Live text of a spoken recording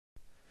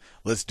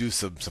let's do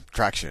some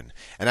subtraction.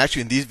 And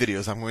actually in these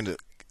videos I'm going to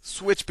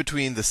switch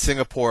between the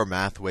Singapore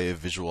math way of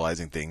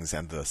visualizing things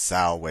and the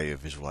Sal way of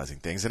visualizing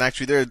things. And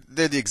actually they're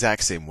the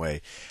exact same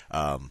way.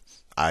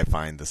 I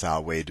find the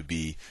Sal way to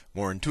be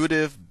more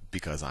intuitive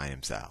because I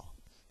am Sal.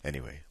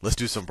 Anyway, let's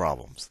do some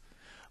problems.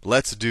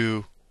 Let's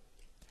do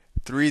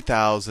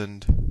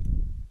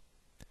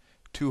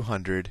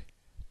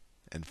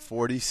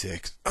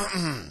 3,246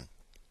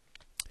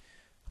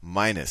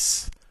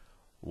 minus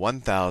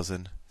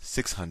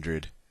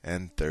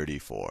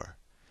 1,634.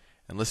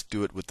 And let's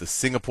do it with the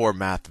Singapore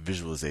math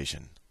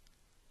visualization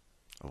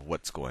of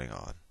what's going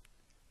on.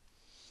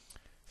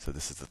 So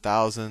this is the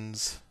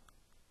thousands.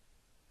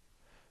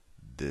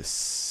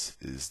 This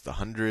is the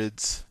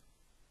hundreds.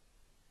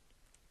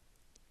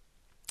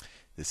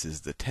 This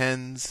is the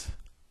tens.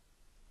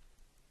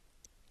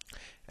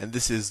 And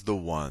this is the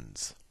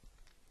ones.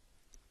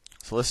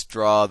 So let's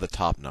draw the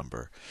top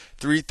number.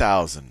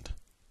 3,000.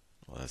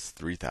 Well, that's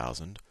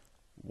 3,000.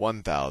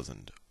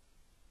 1,000.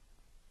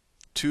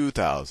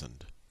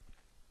 2,000.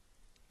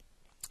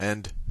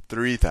 And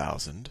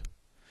 3,000.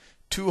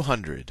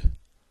 200.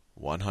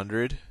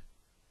 100.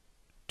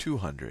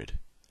 200.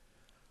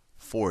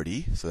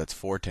 40. So that's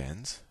 4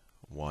 tens.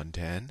 1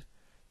 10.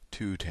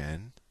 2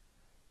 10.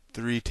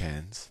 3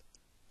 tens.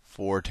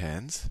 4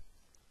 tens.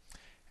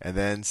 And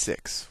then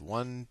 6.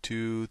 1,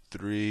 2,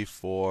 3,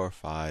 4,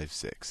 5,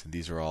 6. And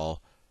these are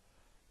all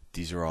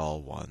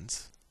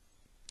ones.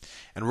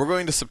 And we're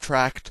going to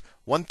subtract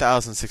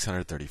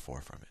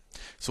 1,634 from it.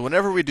 So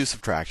whenever we do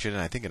subtraction,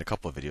 and I think in a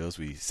couple of videos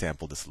we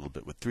sampled this a little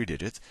bit with 3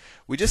 digits,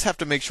 we just have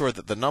to make sure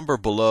that the number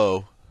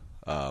below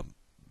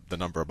the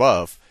number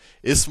above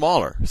is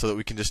smaller, so that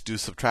we can just do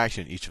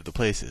subtraction in each of the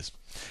places.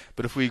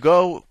 But if we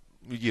go,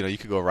 you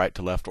could go right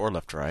to left or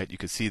left to right. You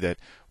could see that,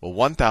 well,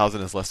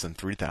 1,000 is less than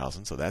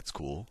 3,000, so that's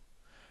cool.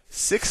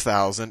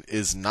 6,000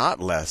 is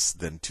not less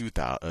than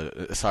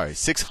 2,000.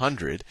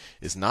 600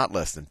 is not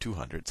less than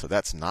 200, so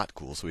that's not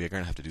cool. So we're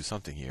going to have to do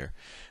something here.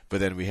 But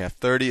then we have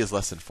 30 is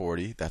less than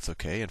 40. That's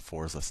okay, and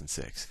 4 is less than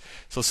 6.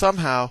 So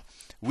somehow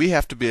we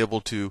have to be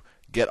able to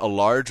get a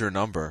larger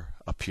number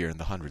up here in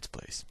the hundreds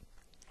place.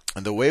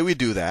 And the way we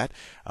do that,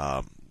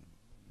 the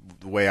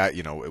way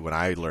when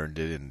I learned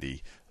it in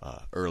the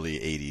early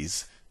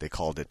 80s, they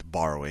called it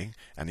borrowing,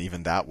 and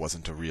even that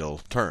wasn't a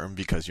real term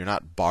because you're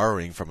not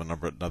borrowing from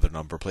another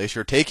number place,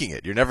 you're taking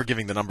it. You're never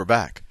giving the number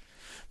back.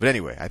 But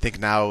anyway, I think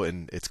now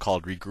it's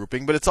called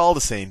regrouping, but it's all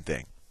the same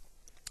thing.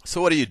 So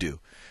what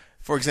do?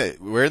 For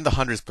example, we're in the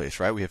hundreds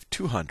place, right? We have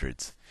 2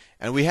 hundreds,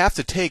 and we have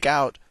to take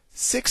out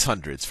 6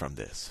 hundreds from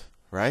this,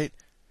 right?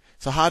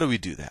 So how do we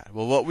do that?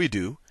 Well, what we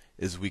do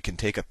is we can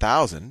take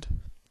 1,000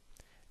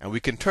 and we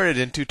can turn it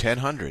into 10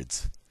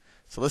 hundreds.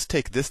 So let's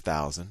take this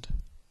 1,000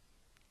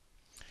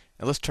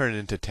 and let's turn it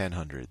into 10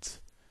 hundreds.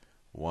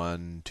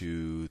 1,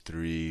 2,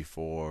 3,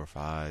 4,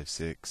 5,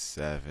 6,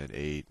 7,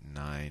 8,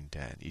 9,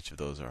 10. Each of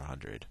those are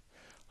 100.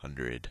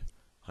 100,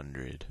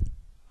 100,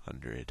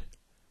 100,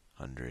 100,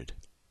 100,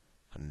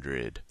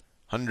 100,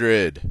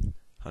 100,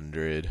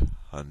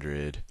 100,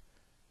 100.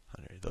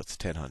 That's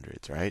 10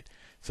 hundreds, right?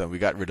 So we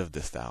got rid of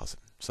this 1,000.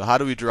 So how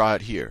do we draw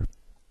it here?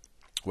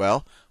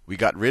 Well, we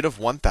got rid of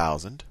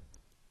 1,000.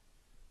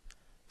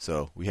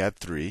 So we had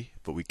 3,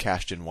 but we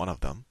cashed in one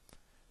of them.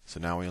 So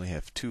now we only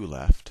have 2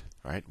 left,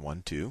 right?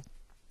 1, 2.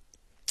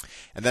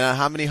 And then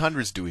how many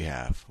hundreds do we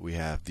have? We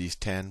have these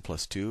 10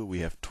 plus 2.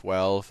 We have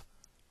 12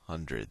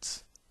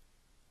 hundreds.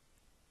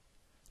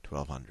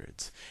 12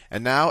 hundreds.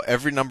 And now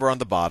every number on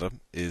the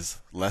bottom is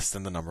less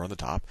than the number on the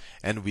top,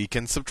 and we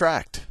can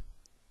subtract.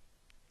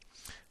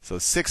 So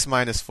 6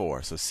 minus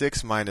 4. So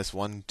 6 minus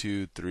 1,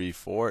 2, 3,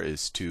 4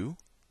 is 2.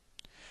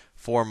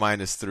 4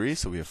 minus 3,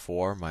 so we have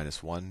 4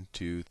 minus 1,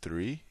 2,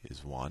 3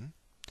 is 1.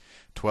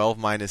 12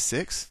 minus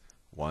 6,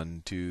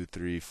 1, 2,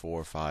 3,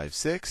 4, 5,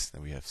 6.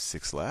 Then we have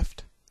 6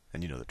 left.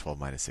 And you know that 12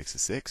 minus 6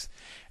 is 6.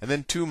 And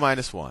then 2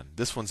 minus 1.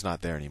 This one's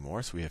not there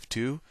anymore, so we have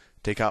 2.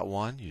 Take out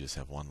 1, you just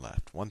have 1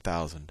 left.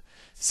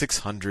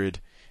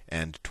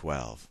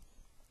 1,612.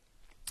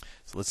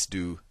 So let's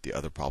do the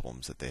other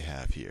problems that they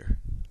have here.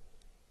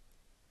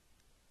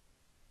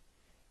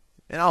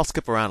 And I'll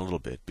skip around a little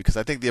bit because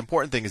I think the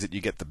important thing is that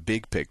you get the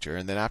big picture,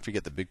 and then after you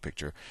get the big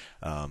picture,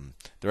 the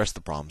rest of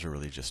the problems are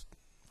really just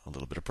a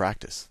little bit of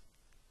practice.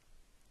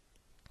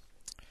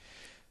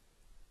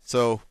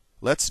 So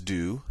let's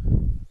do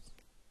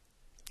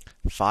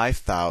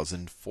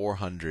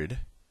 5,400.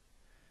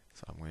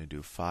 So I'm going to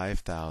do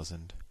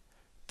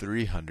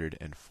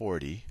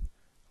 5,340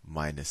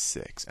 minus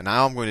 6. And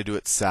now I'm going to do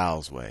it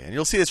Sal's way. And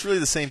you'll see it's really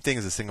the same thing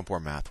as the Singapore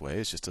math way.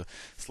 It's just a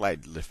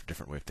slightly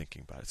different way of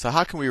thinking about it. So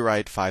how can we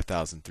write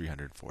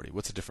 5,340?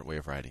 What's a different way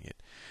of writing it?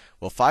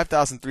 Well,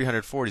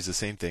 5,340 is the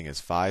same thing as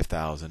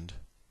 5,000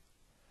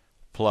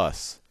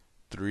 plus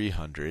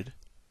 300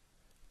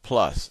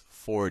 plus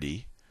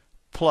 40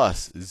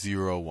 plus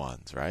 0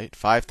 ones, right?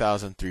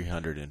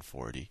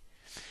 5,340.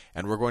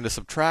 And we're going to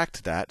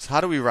subtract that. So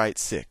how do we write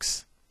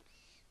 6?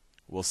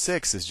 Well,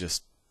 6 is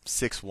just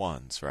 6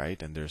 ones,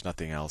 right? And there's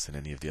nothing else in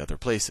any of the other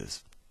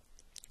places.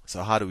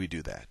 So how do we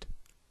do that?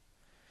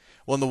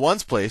 Well, in the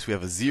ones place, we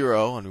have a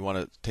 0, and we want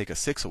to take a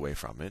 6 away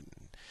from it.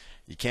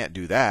 You can't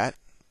do that,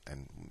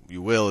 and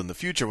you will in the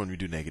future when we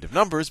do negative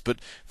numbers, but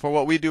for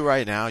what we do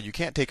right now, you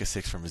can't take a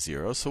 6 from a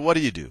 0, so what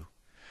do?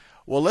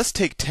 Well, let's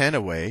take 10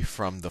 away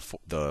from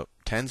the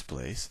tens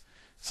place.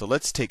 So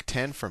let's take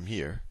 10 from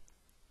here.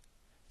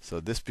 So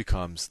this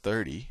becomes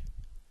 30.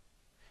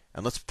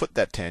 And let's put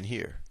that 10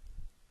 here.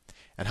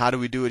 And how do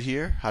we do it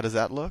here? How does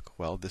that look?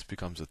 Well, this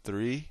becomes a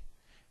 3,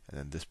 and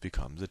then this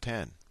becomes a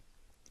 10.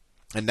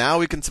 And now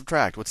we can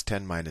subtract. What's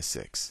 10 minus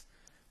 6?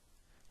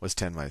 What's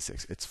 10 minus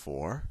 6? It's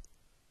 4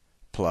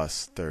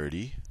 plus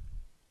 30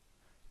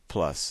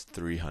 plus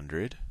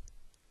 300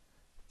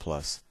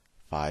 plus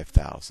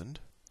 5,000.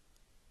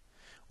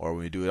 Or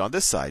when we do it on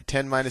this side,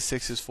 10 minus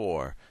 6 is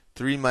 4.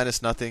 3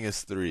 minus nothing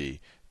is 3.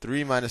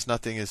 3 minus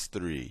nothing is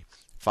 3.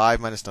 5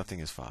 minus nothing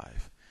is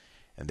 5.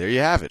 And there you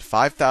have it.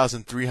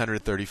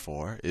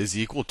 5,334 is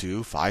equal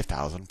to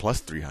 5,000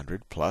 plus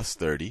 300 plus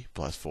 30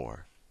 plus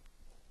 4.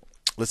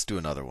 Let's do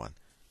another one.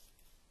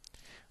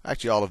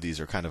 Actually, all of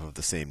these are kind of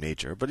the same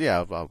nature, but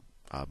yeah,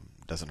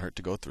 doesn't hurt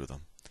to go through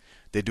them.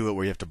 They do it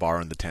where you have to borrow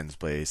in the tens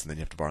place, and then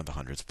you have to borrow in the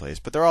hundreds place,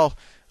 but they're all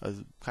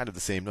kind of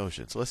the same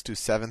notion. So let's do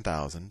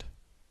 7,000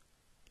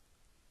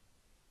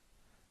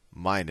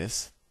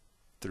 minus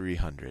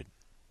 300.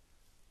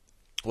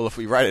 Well, if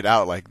we write it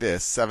out like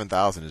this,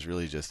 7,000 is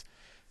really just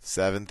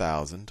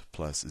 7,000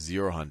 plus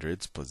 0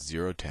 hundreds plus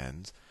 0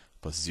 tens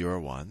plus 0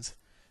 ones.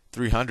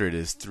 300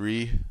 is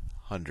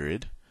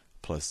 300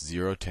 plus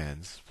 0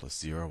 tens plus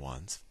 0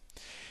 ones.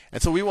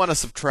 And so we want to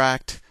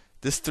subtract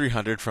this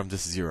 300 from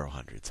this 0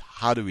 hundreds.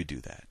 How do we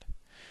do that?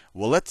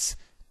 Well, let's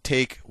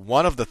take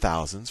one of the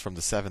thousands from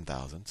the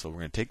 7,000. So we're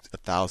going to take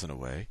 1,000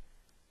 away.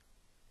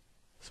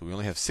 So we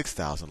only have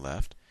 6,000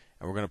 left.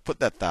 And we're going to put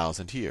that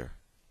 1,000 here.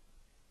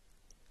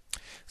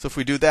 So if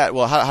we do that,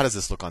 well, how does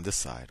this look on this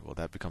side? Well,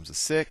 that becomes a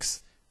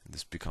 6, and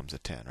this becomes a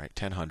 10, right?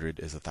 1,000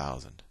 is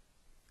 1,000.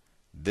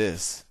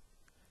 This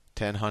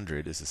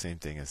 1,000 is the same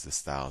thing as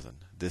this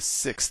 1,000. This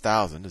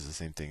 6,000 is the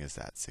same thing as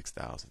that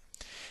 6,000.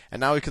 And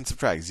now we can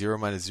subtract. 0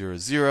 minus 0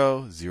 is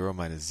 0. 0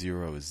 minus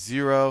 0 is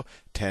 0.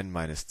 10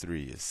 minus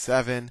 3 is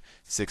 7.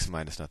 6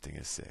 minus nothing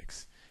is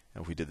 6.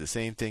 And if we did the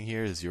same thing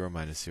here, 0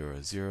 minus 0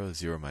 is 0.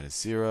 0 minus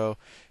 0.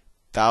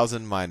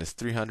 1,000 minus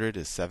 300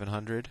 is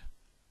 700.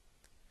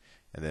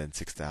 And then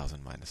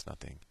 6,000 minus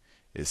nothing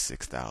is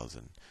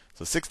 6,000.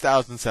 So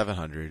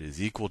 6,700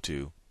 is equal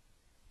to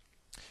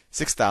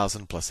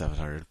 6,000 plus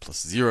 700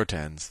 plus 0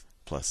 tens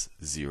plus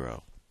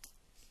 0.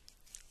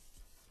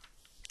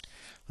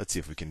 Let's see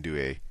if we can do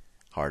a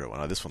harder one.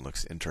 Oh, this one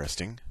looks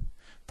interesting.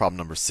 Problem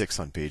number 6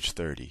 on page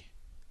 30.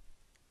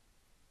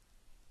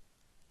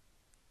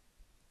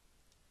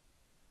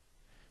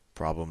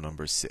 Problem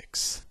number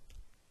 6.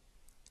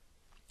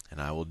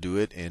 And I will do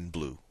it in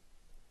blue.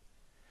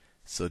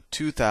 So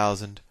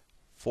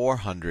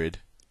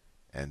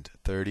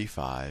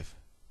 2,435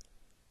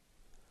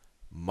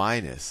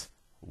 minus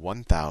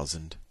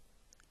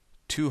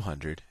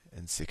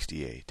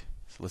 1,268.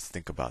 So let's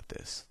think about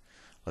this.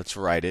 Let's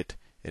write it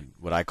in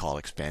what I call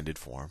expanded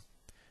form.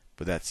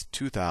 But that's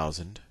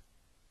 2,000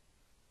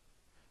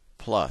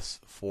 plus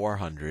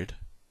 400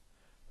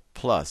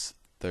 plus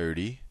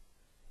 30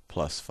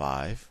 plus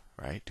 5,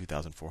 right?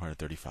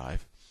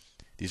 2,435.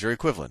 These are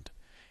equivalent.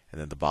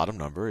 And then the bottom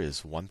number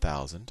is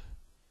 1,000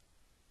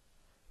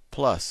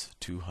 plus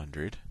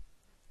 200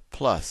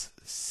 plus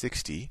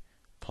 60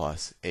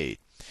 plus 8.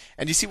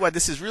 And you see why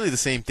this is really the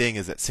same thing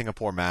as that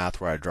Singapore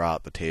math where I draw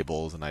out the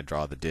tables and I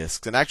draw the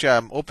discs. And actually,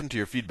 I'm open to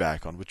your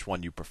feedback on which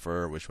one you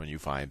prefer, which one you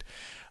find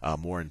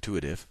more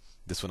intuitive.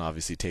 This one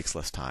obviously takes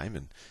less time,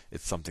 and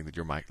it's something that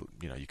you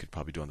could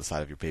probably do on the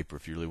side of your paper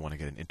if you really want to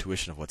get an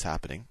intuition of what's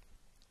happening.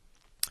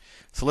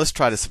 So let's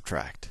try to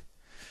subtract.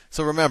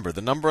 So remember,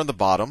 the number on the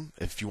bottom,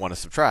 if you want to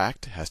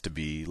subtract, has to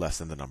be less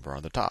than the number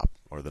on the top,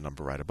 or the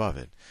number right above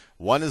it.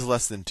 1 is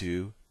less than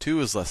 2,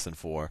 2 is less than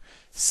 4,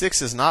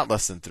 6 is not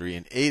less than 3,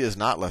 and 8 is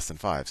not less than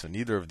 5. So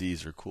neither of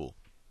these are cool.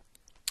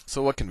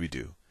 So what can we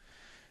do?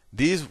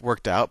 These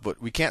worked out,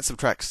 but we can't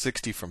subtract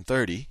 60 from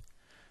 30.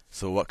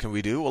 So what can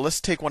we do? Well,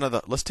 let's take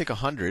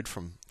 100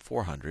 from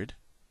 400.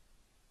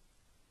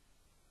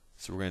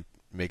 So we're going to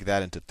make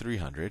that into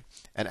 300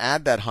 and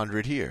add that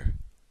 100 here.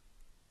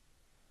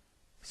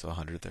 So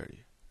 130.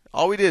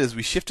 All we did is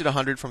we shifted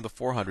 100 from the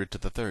 400 to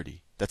the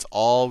 30. That's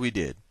all we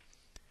did.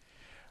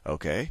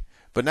 Okay?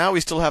 But now we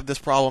still have this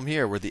problem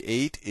here where the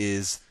 8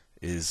 is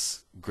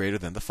greater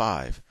than the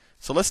 5.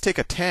 So let's take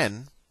a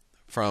 10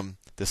 from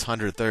this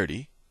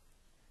 130,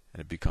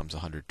 and it becomes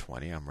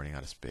 120. I'm running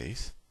out of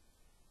space.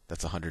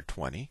 That's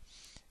 120.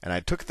 And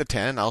I took the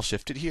 10, and I'll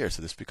shift it here, so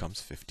this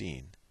becomes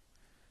 15.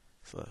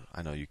 So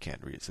I know you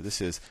can't read it. So this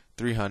is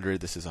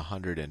 300, this is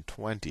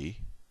 120,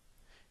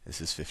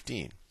 this is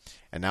 15.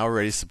 And now we're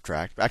ready to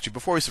subtract. Actually,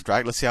 before we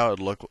subtract, let's see how it would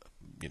look,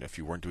 if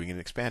you weren't doing it in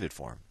expanded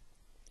form.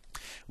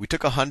 We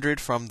took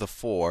 100 from the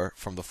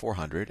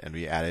 400, and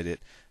we added it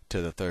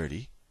to the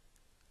 30.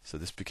 So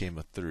this became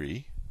a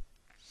 3.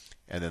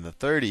 And then the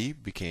 30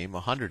 became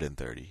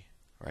 130,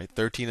 right?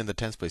 13 in the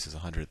tens place is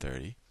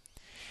 130.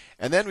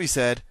 And then we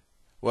said,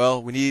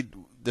 Well, we need,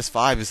 this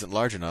 5 isn't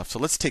large enough, so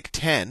let's take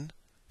 10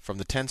 from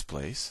the tens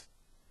place.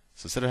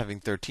 So instead of having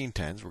 13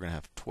 tens, we're going to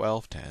have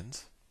 12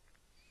 tens.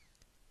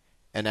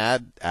 And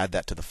add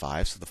that to the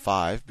 5, so the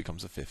 5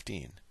 becomes a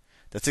 15.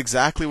 That's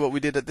exactly what we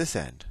did at this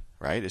end,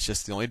 right? It's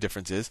just the only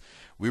difference is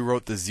we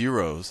wrote the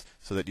zeros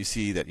so that you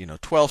see that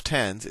 12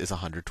 tens is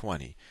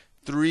 120.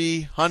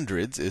 3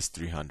 hundreds is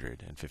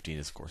 300, and 15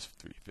 is, of course,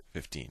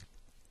 15.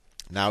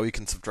 Now we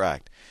can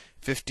subtract.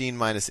 15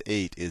 minus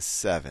 8 is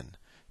 7.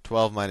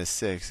 12 minus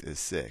 6 is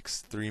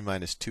 6. 3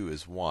 minus 2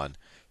 is 1.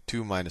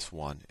 2 minus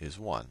 1 is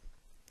 1.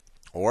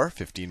 Or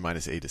 15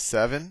 minus 8 is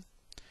 7.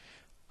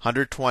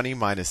 120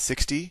 minus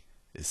 60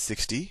 is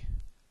 60.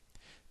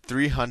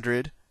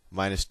 300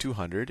 minus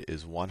 200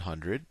 is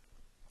 100.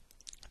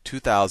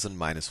 2,000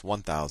 minus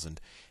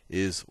 1,000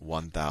 is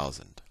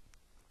 1,000.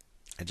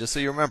 And just so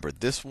you remember,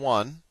 this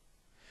 1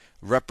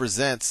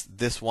 represents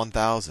this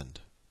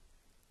 1,000.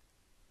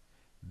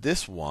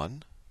 This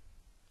 1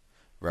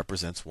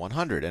 represents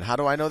 100. And how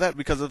do I know that?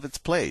 Because of its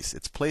place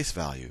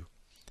value.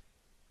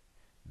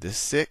 This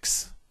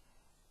 6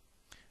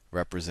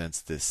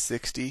 represents this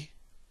 60.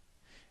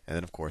 And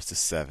then, of course, this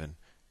 7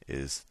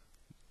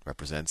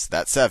 represents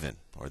that 7,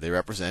 or they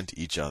represent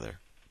each other.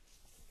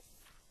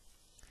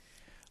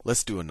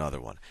 Let's do another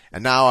one.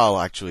 And now I'll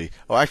actually,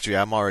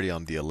 I'm already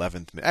on the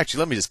 11th minute. Actually,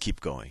 let me just keep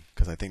going,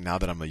 because I think now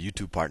that I'm a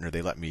YouTube partner,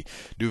 they let me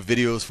do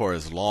videos for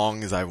as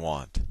long as I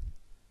want,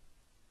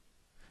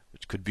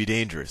 which could be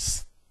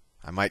dangerous.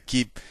 I might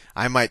keep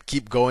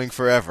going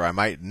forever. I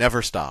might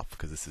never stop,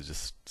 because this is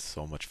just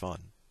so much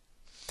fun.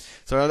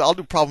 So I'll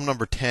do problem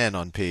number 10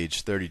 on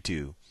page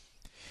 32.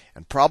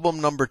 And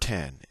problem number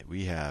 10,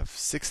 we have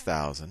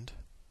 6,000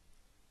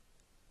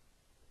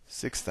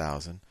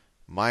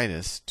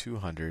 minus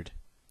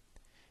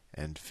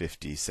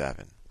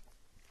 257.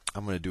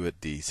 I'm going to do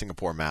it the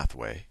Singapore math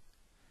way.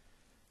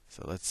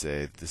 So let's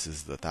say this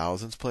is the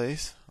thousands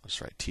place. I'll just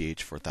write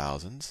TH for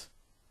thousands.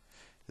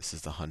 This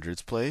is the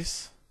hundreds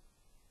place.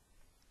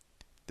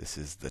 This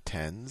is the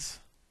tens.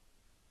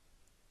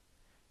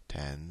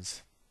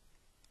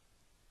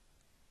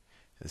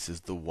 This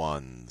is the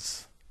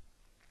ones.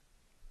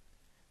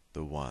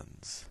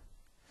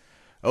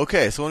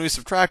 Okay, so when we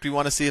subtract, we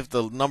want to see if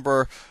the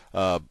number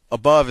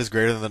above is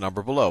greater than the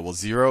number below. Well,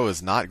 0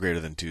 is not greater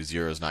than 2,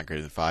 0 is not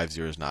greater than 5,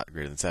 0 is not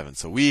greater than 7.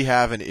 So we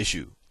have an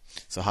issue.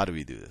 So how do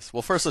we do this?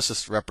 Well, first let's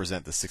just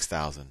represent the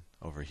 6,000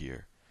 over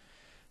here.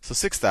 So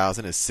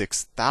 6,000 is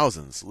 6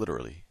 thousands,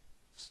 literally.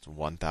 It's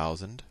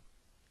 1,000,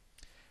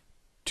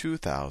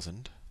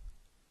 2,000,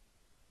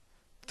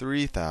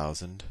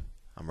 3,000.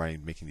 I'm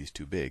making these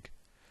too big.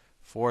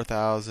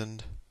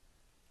 4,000,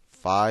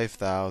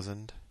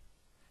 5,000,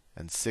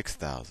 and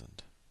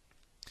 6,000.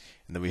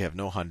 And then we have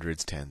no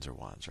hundreds, tens, or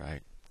ones,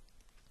 right?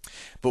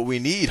 But we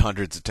need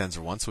hundreds of tens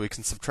or ones so we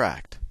can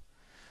subtract.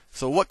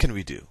 So what can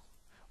we do?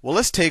 Well,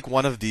 let's take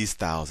one of these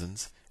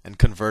thousands and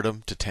convert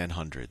them to 10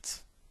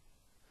 hundreds.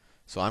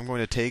 So I'm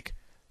going to take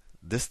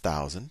this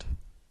 1,000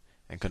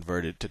 and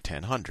convert it to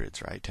 10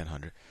 hundreds, right? 10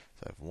 hundred.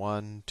 So I have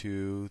 1,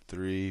 2,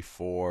 3,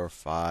 4,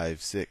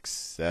 5, 6,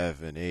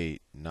 7,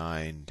 8,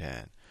 9,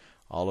 10.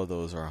 All of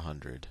those are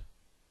 100.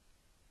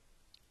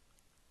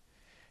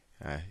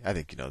 I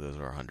think those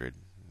are 100.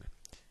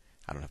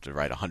 I don't have to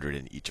write 100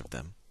 in each of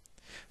them.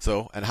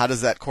 So, and how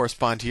does that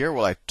correspond here?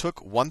 Well, I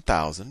took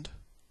 1,000,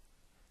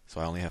 so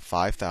I only have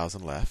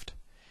 5,000 left,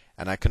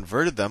 and I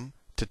converted them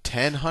to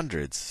 10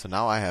 hundreds. So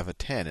now I have a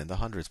 10 in the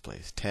hundreds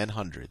place. 10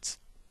 hundreds.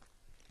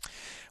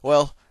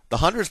 Well, the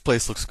hundreds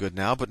place looks good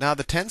now, but now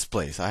the tens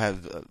place, I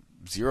have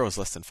 0 is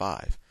less than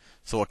 5.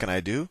 So what can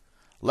I do?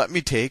 Let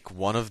me take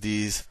one of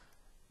these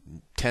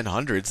 10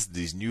 hundreds,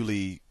 these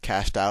newly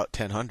cashed out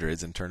 10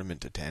 hundreds, and turn them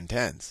into 10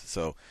 tens.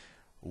 So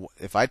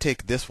if I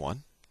take this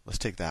one, let's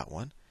take that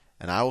one,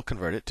 and I will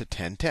convert it to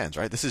 10 tens,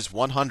 right? This is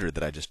 100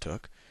 that I just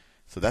took.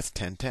 So that's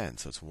 10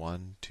 tens. So it's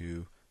 1,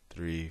 2,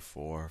 3,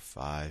 4,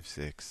 5,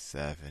 6,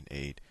 7,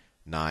 8,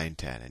 9,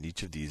 10. And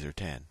each of these are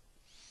 10.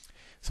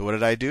 So what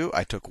did I do?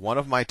 I took one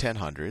of my 10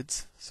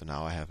 hundreds. So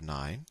now I have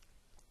 9.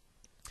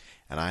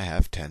 And I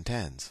have 10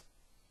 tens.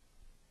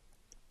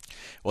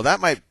 Well, that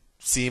might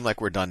seem like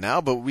we're done now,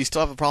 but we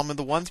still have a problem in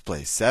the ones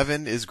place.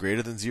 7 is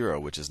greater than 0,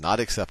 which is not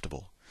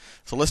acceptable.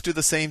 So let's do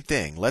the same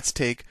thing. Let's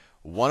take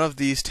one of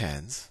these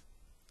tens.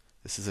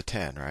 This is a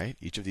 10, right?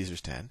 Each of these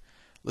is 10.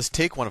 Let's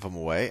take one of them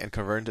away and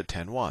convert into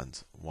 10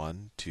 ones.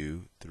 1,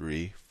 2,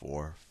 3,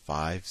 4,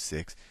 5,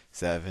 6,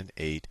 7,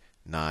 8,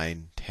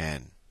 9,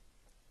 10.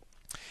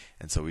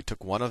 And so we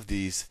took one of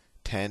these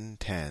 10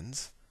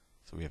 tens.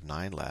 So we have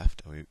 9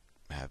 left, and we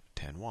have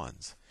 10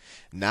 ones.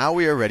 Now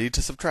we are ready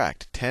to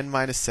subtract. 10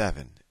 minus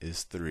 7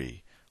 is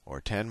 3. Or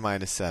 10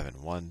 minus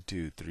 7. 1,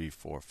 2, 3,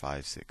 4,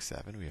 5, 6,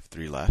 7. We have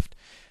 3 left.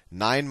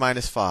 9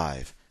 minus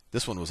 5.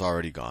 This one was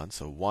already gone.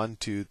 So 1,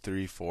 2,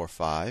 3, 4,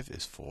 5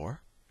 is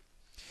 4.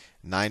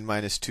 9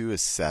 minus 2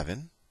 is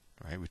 7.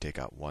 Right? We take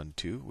out 1,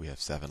 2. We have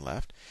 7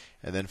 left.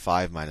 And then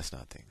 5 minus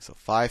nothing. So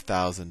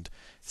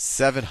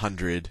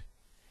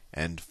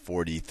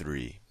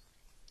 5,743.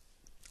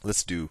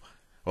 Let's do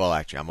Well,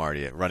 actually, I'm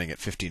already running at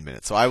 15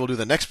 minutes. So I will do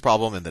the next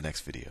problem in the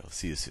next video.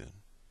 See you soon.